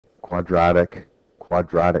quadratic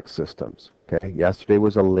systems. Okay, yesterday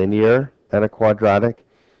was a linear and a quadratic.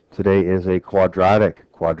 Today is a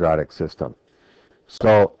quadratic system.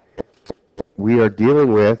 So we are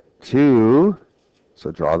dealing with two,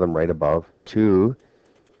 so draw them right above, two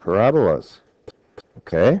parabolas.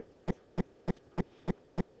 Okay?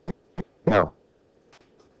 Now,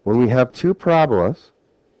 when we have two parabolas,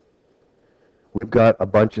 we've got a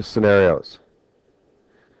bunch of scenarios.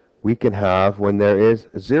 We can have when there is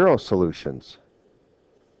 0 solutions,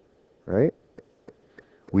 right?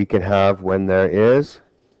 We can have when there is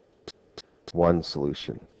 1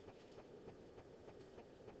 solution.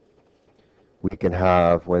 We can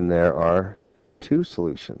have when there are 2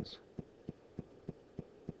 solutions.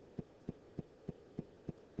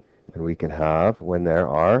 And we can have when there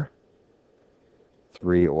are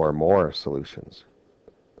 3 or more solutions.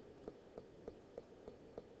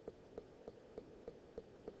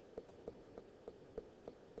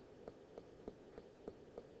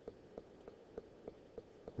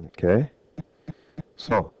 Okay?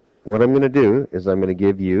 So, what I'm going to do is I'm going to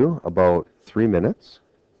give you about 3 minutes.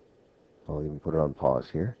 I'll even put it on pause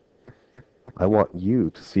here. I want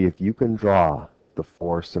you to see if you can draw the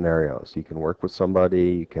 4 scenarios. You can work with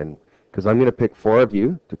somebody, you can, because I'm going to pick 4 of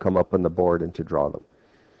you to come up on the board and to draw them.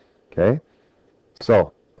 Okay?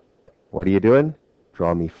 So, what are you doing?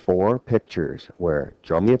 Draw me 4 pictures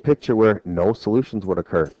draw me a picture where no solutions would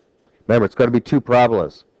occur. Remember, it's got to be 2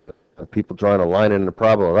 parabolas. People drawing a line in a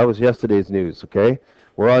parabola. That was yesterday's news, okay?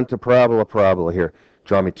 We're on to parabola here.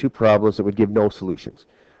 Draw me 2 parabolas that would give no solutions.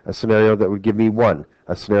 A scenario that would give me 1,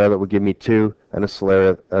 a scenario that would give me 2, and a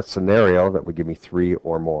scenario that would give me 3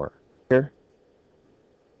 or more. Here.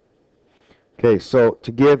 Okay, so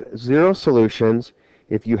to give 0 solutions,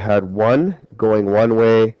 if you had one going one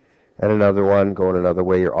way and another one going another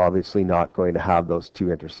way, you're obviously not going to have those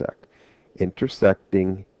 2 intersect.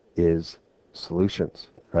 Intersecting is solutions,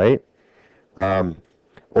 right?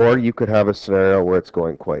 Or you could have a scenario where it's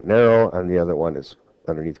going quite narrow and the other one is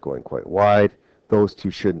underneath going quite wide. Those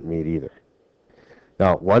 2 shouldn't meet either.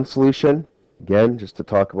 Now, 1 solution, again, just to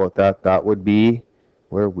talk about that, that would be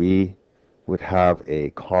where we would have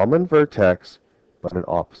a common vertex but an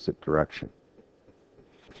opposite direction.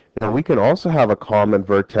 Now, we can also have a common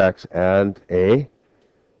vertex and a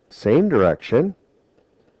same direction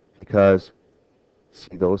because,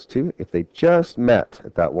 see those 2? If they just met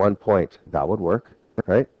at that one point, that would work,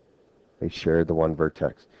 right? They shared the one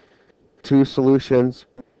vertex. 2 solutions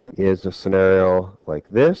is a scenario like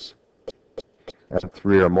this. And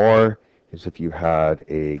 3 or more is if you had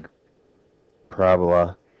a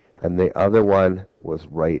parabola and the other one was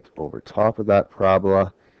right over top of that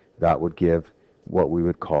parabola. That would give what we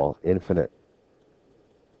would call infinite.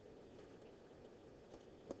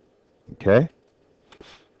 Okay?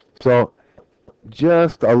 So,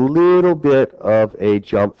 just a little bit of a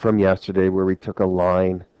jump from yesterday where we took a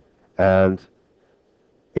line and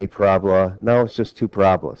a parabola. Now it's just 2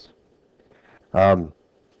 parabolas.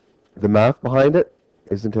 The math behind it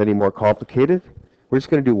isn't any more complicated. We're just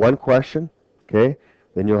going to do 1 question, okay?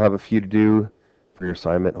 Then you'll have a few to do for your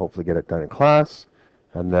assignment, hopefully get it done in class,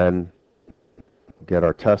 and then get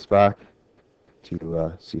our test back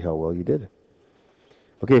to see how well you did.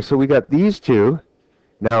 Okay, so we got these 2.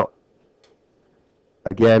 Now,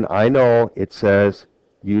 again, I know it says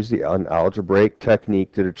use the algebraic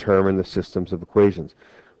technique to determine the systems of equations.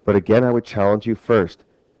 But again, I would challenge you first,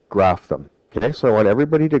 graph them. Okay, so I want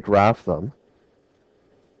everybody to graph them.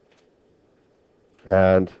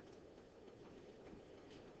 And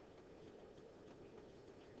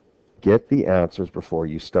get the answers before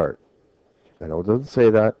you start. I know it doesn't say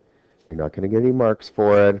that. You're not going to get any marks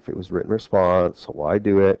for it if it was written response, so why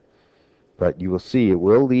do it? But you will see it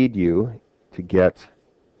will lead you to get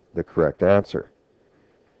the correct answer.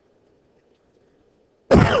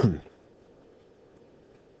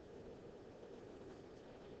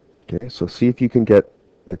 Okay, so see if you can get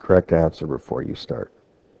the correct answer before you start.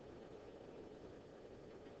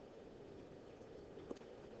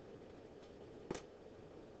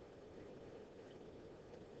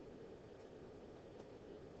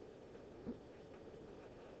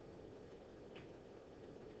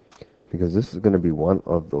 Because this is going to be one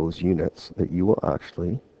of those units that you will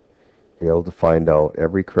actually be able to find out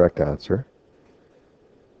every correct answer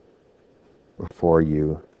before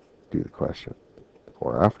you do the question,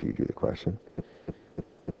 or after you do the question.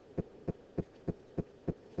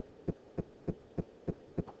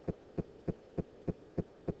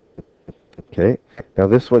 Okay, now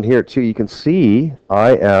this one here too, you can see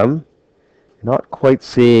I am not quite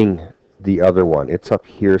seeing the other one. It's up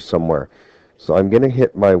here somewhere. So I'm going to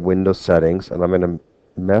hit my window settings and I'm going to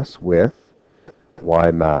mess with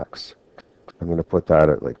y max. I'm going to put that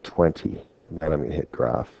at like 20, and then I'm going to hit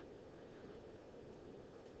graph.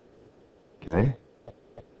 Okay.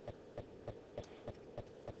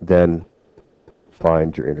 Then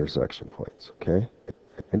find your intersection points, okay?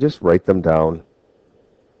 And just write them down.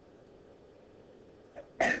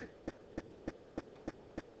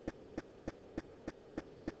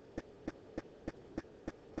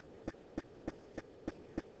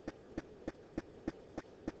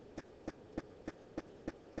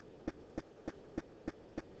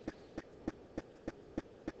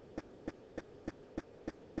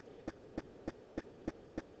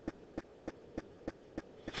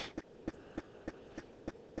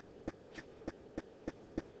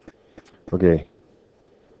 Okay.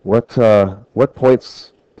 What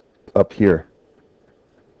points up here?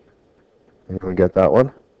 Anyone get that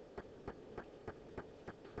one?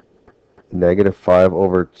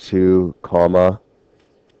 -5/2, comma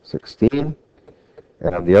 16.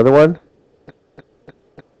 And the other one?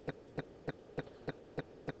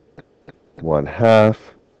 1/2,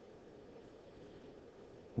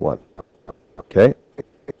 1. Okay?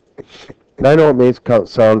 And I know it may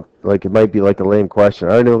sound like it might be like a lame question.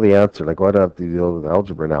 I already know the answer. Like, why do I have to deal with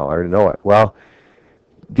algebra now? I already know it. Well,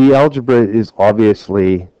 the algebra is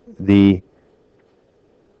obviously the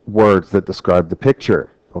words that describe the picture,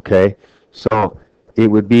 okay? So it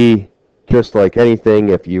would be just like anything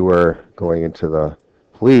if you were going into the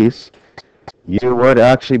police, you would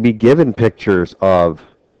actually be given pictures of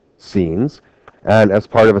scenes, and as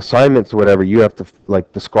part of assignments or whatever, you have to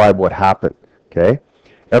like describe what happened, okay?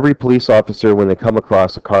 Every police officer, when they come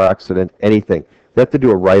across a car accident, anything, they have to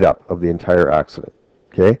do a write-up of the entire accident,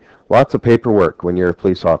 okay? Lots of paperwork when you're a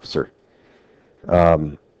police officer.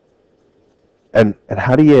 And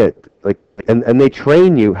how do you, like, and they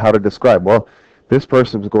train you how to describe, well, this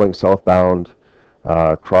person was going southbound,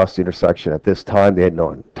 across the intersection at this time. They had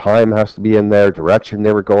no time has to be in there, direction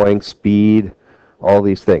they were going, speed, all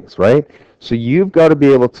these things, right? So you've got to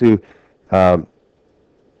be able to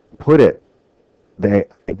put it,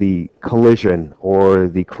 the collision or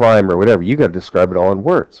the crime or whatever, you got to describe it all in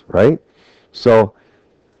words, right? So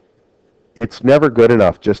it's never good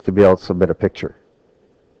enough just to be able to submit a picture.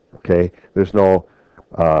 Okay, there's no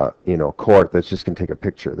court that's just going to take a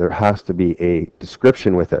picture. There has to be a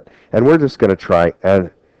description with it, and we're just going to try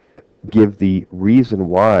and give the reason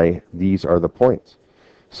why these are the points.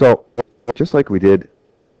 So just like we did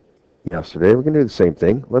yesterday, we're going to do the same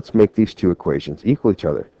thing. Let's make these two equations equal each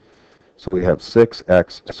other. So we have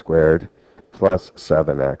 6x squared plus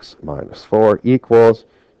 7x minus 4 equals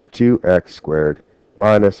 2x squared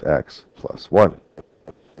minus x plus 1.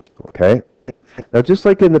 Okay? Now, just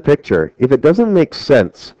like in the picture, if it doesn't make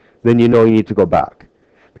sense, then you know you need to go back.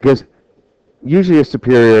 Because usually a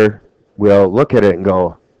superior will look at it and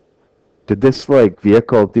go, did this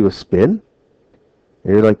vehicle do a spin?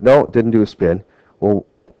 And you're like, no, it didn't do a spin. Well,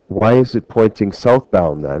 why is it pointing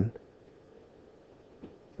southbound then?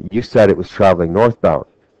 You said it was traveling northbound.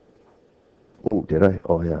 Oh, did I?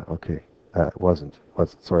 Oh, yeah, okay. It wasn't.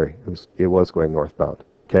 Sorry, it was going northbound.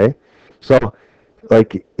 Okay? So,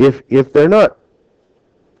 like, if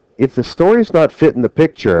the story's not fitting the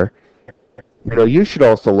picture, you should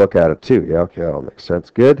also look at it too. Yeah, okay, that all makes sense.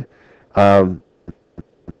 Good. And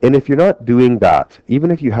if you're not doing that, even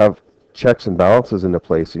if you have checks and balances into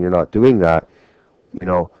place and you're not doing that,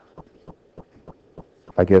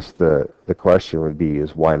 I guess the question would be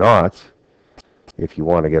is why not, if you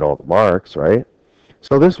want to get all the marks, right?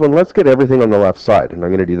 So this one, let's get everything on the left side, and I'm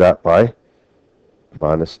going to do that by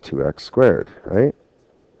minus 2x squared, right?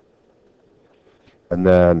 And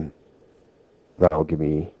then that'll give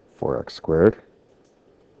me 4x squared.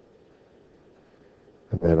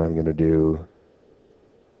 And then I'm going to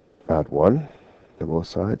add 1 to both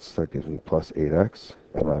sides. So that gives me plus 8x.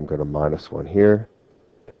 And I'm going to minus 1 here,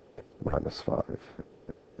 minus 5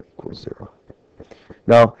 equals 0.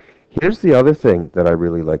 Now, here's the other thing that I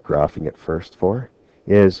really like graphing it first for,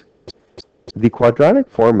 is the quadratic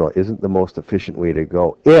formula isn't the most efficient way to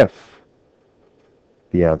go if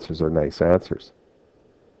the answers are nice answers.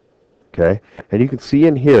 Okay, and you can see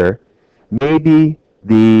in here, maybe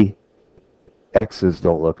the x's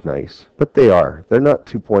don't look nice, but they are. They're not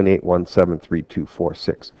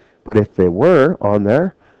 2.81732446. But if they were on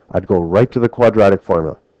there, I'd go right to the quadratic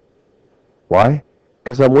formula. Why?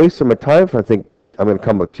 Because I'm wasting my time if I think I'm going to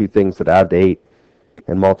come up with two things that add to 8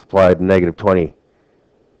 and multiply to negative 20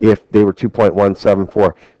 if they were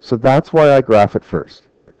 2.174. So that's why I graph it first.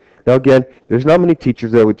 Now again, there's not many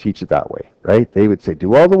teachers that would teach it that way, right? They would say,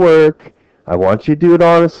 do all the work. I want you to do it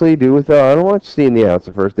honestly. Do it without. I don't want you seeing the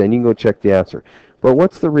answer first. Then you can go check the answer. But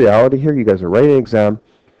what's the reality here? You guys are writing an exam.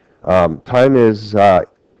 Time is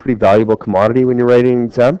pretty valuable commodity when you're writing an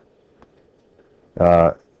exam.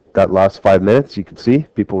 That last 5 minutes, you can see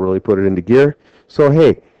people really put it into gear. So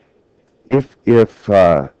hey, if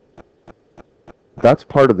that's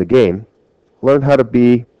part of the game, learn how to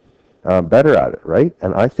be better at it, right?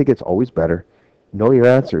 And I think it's always better. Know your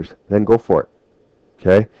answers, then go for it.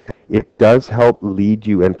 Okay? It does help lead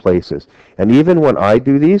you in places. And even when I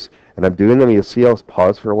do these, and I'm doing them, you'll see I'll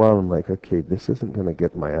pause for a while. I'm like, okay, this isn't going to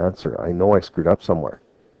get my answer. I know I screwed up somewhere.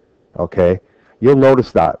 Okay? You'll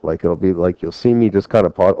notice that. Like, it'll be like, you'll see me just kind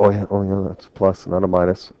of pause. Oh yeah, that's a plus, not a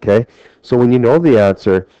minus. Okay? So when you know the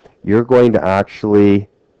answer, you're going to actually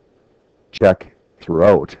check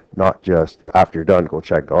throughout, not just after you're done, go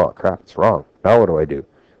check, oh crap, it's wrong. Now what do I do?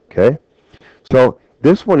 Okay? So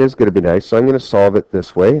this one is going to be nice. So I'm going to solve it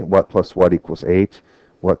this way. What plus what equals 8?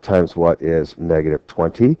 What times what is negative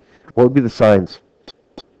 20? What would be the signs?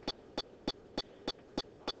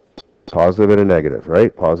 Positive and a negative,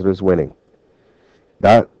 right? Positive is winning.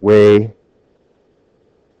 That way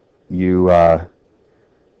you're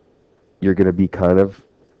going to be kind of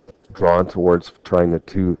drawn towards trying the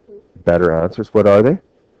two better answers. What are they?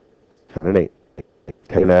 10 and 8.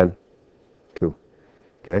 10 and 2.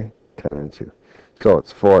 Okay? 10 and 2. So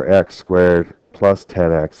it's 4x squared plus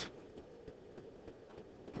 10x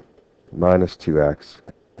minus 2x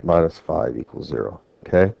minus 5 equals 0.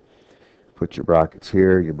 Okay? Put your brackets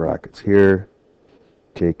here.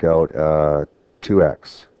 Take out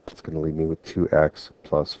 2x. It's going to leave me with 2x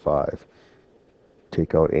plus 5.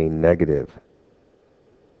 Take out a negative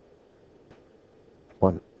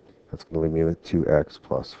 1. That's going to leave me with 2x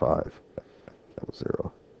plus 5. That was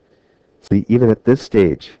 0. See, even at this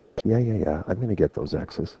stage, yeah, I'm going to get those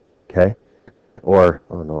x's. Okay? Or,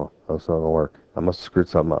 oh no, that's not going to work. I must have screwed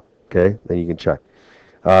something up. Okay? Then you can check.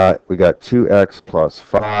 We got 2x plus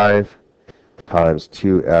 5 times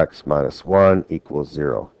 2x minus 1 equals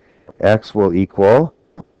 0. X will equal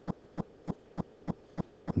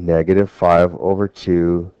negative 5 over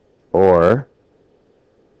 2 or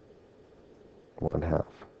 1/2.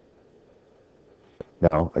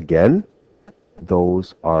 Now, again,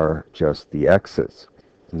 those are just the x's.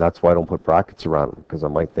 And that's why I don't put brackets around them, because I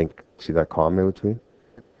might think, see that comma in between?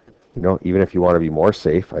 You know, even if you want to be more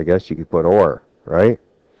safe, I guess you could put or, right?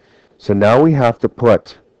 So now we have to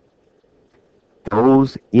put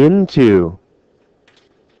those into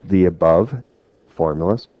the above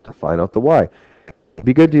formulas to find out the y.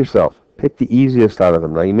 Be good to yourself. Pick the easiest out of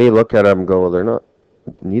them. Now, you may look at them and go, well, they're not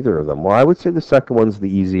neither of them. Well, I would say the second one's the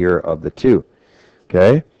easier of the two.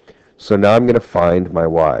 Okay? So now I'm going to find my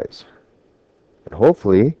y's. And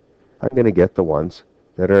hopefully, I'm going to get the ones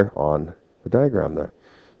that are on the diagram there.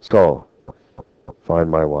 So, find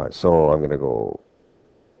my y. So I'm going to go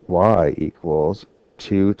y equals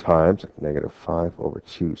 2 times negative 5 over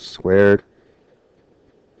 2 squared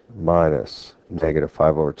minus negative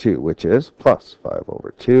 5 over 2, which is plus 5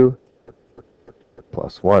 over 2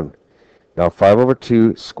 plus 1. Now 5 over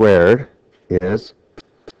 2 squared is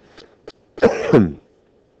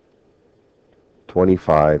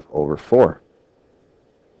 25 over 4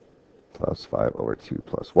 plus 5 over 2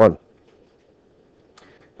 plus 1.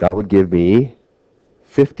 That would give me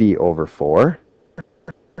 50 over 4.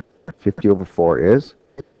 50 over 4 is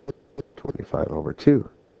 25 over 2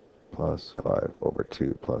 plus 5 over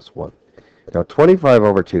 2 plus 1. Now 25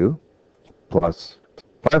 over 2 plus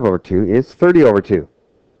 5 over 2 is 30 over 2.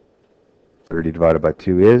 30 divided by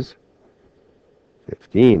 2 is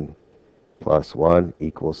 15 plus 1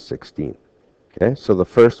 equals 16. Okay, so the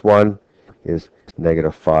first one is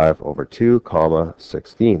negative 5 over 2, comma,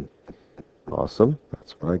 16. Awesome.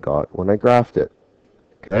 That's what I got when I graphed it.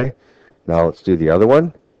 Okay, now let's do the other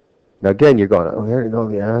one. Now again, you're going, oh, I already know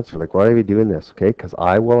the answer. Like, why are we doing this? Okay, because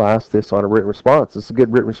I will ask this on a written response. This is a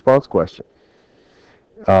good written response question.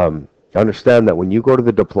 Understand that when you go to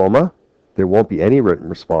the diploma, there won't be any written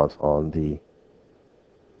response on the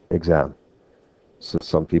exam. So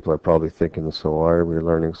some people are probably thinking, so why are we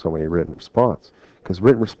learning so many written response? Because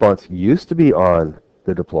written response used to be on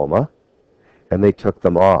the diploma, and they took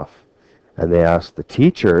them off. And they asked the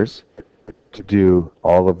teachers to do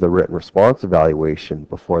all of the written response evaluation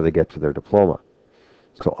before they get to their diploma.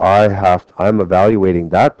 So I'm evaluating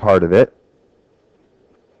that part of it.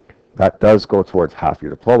 That does go towards half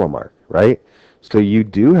your diploma mark, right? So you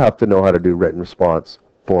do have to know how to do written response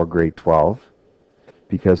for grade 12,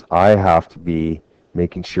 because I have to be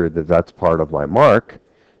making sure that that's part of my mark,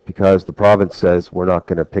 because the province says we're not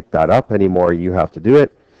going to pick that up anymore, you have to do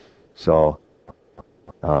it. So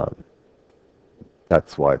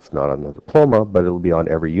that's why it's not on the diploma, but it'll be on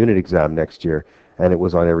every unit exam next year, and it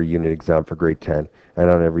was on every unit exam for grade 10 and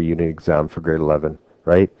on every unit exam for grade 11,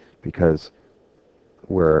 right? because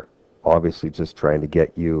we're obviously just trying to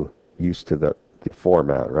get you used to the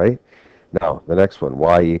format, right? Now, the next one,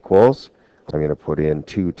 y equals, I'm going to put in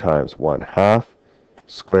 2 times 1/2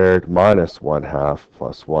 squared minus 1/2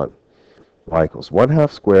 plus 1. Y equals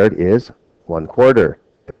 1/2 squared is 1/4.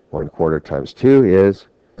 1/4 times 2 is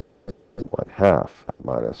 1/2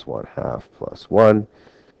 minus 1/2 plus 1.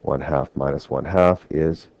 1/2 minus 1/2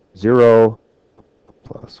 is 0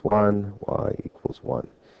 plus 1. Y equals 1.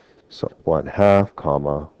 So 1/2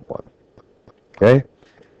 comma 1. Okay?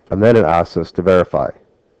 And then it asks us to verify.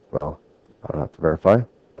 Well, I don't have to verify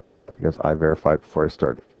because I verified before I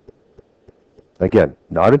started. Again,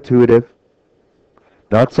 not intuitive,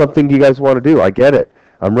 not something you guys want to do. I get it.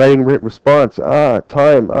 I'm writing response.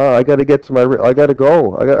 Time. I got to get to my. I got to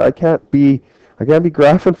go. I can't be. I can't be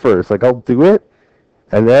graphing first. Like I'll do it,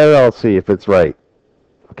 and then I'll see if it's right.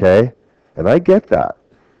 Okay, and I get that.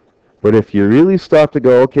 But if you really stop to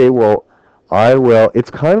go, okay, well, I will. It's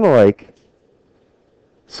kind of like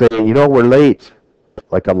saying, you know, we're late.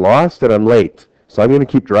 Like I'm lost and I'm late, so I'm going to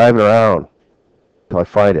keep driving around until I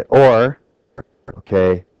find it. Or,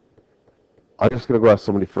 okay, I'm just going to go ask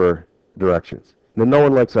somebody for directions. Now, no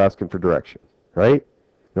one likes asking for directions, right?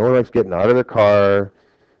 No one likes getting out of their car,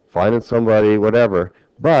 finding somebody, whatever.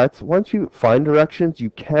 But once you find directions, you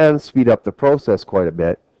can speed up the process quite a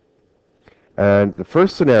bit. And the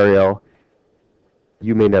first scenario,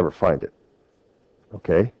 you may never find it.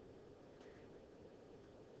 Okay?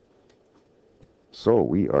 So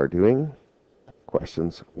we are doing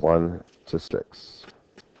questions 1 to 6.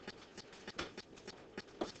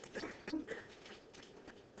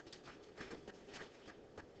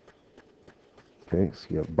 Okay, so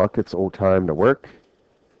you have buckets, old time to work.